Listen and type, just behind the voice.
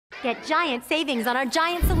Get giant savings on our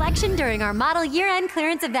Giant selection during our model year-end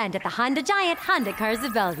clearance event at the Honda Giant Honda Cars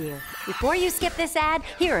of Bellevue. Before you skip this ad,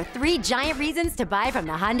 here are 3 giant reasons to buy from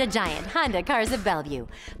the Honda Giant Honda Cars of Bellevue.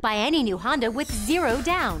 Buy any new Honda with 0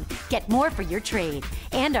 down. Get more for your trade.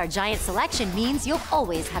 And our Giant selection means you'll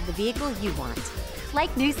always have the vehicle you want.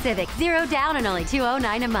 Like new Civic, 0 down and only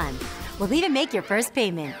 $209 a month. We'll even make your first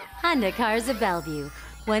payment. Honda Cars of Bellevue.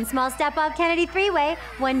 One small step off Kennedy Freeway,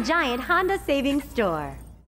 one giant Honda savings store.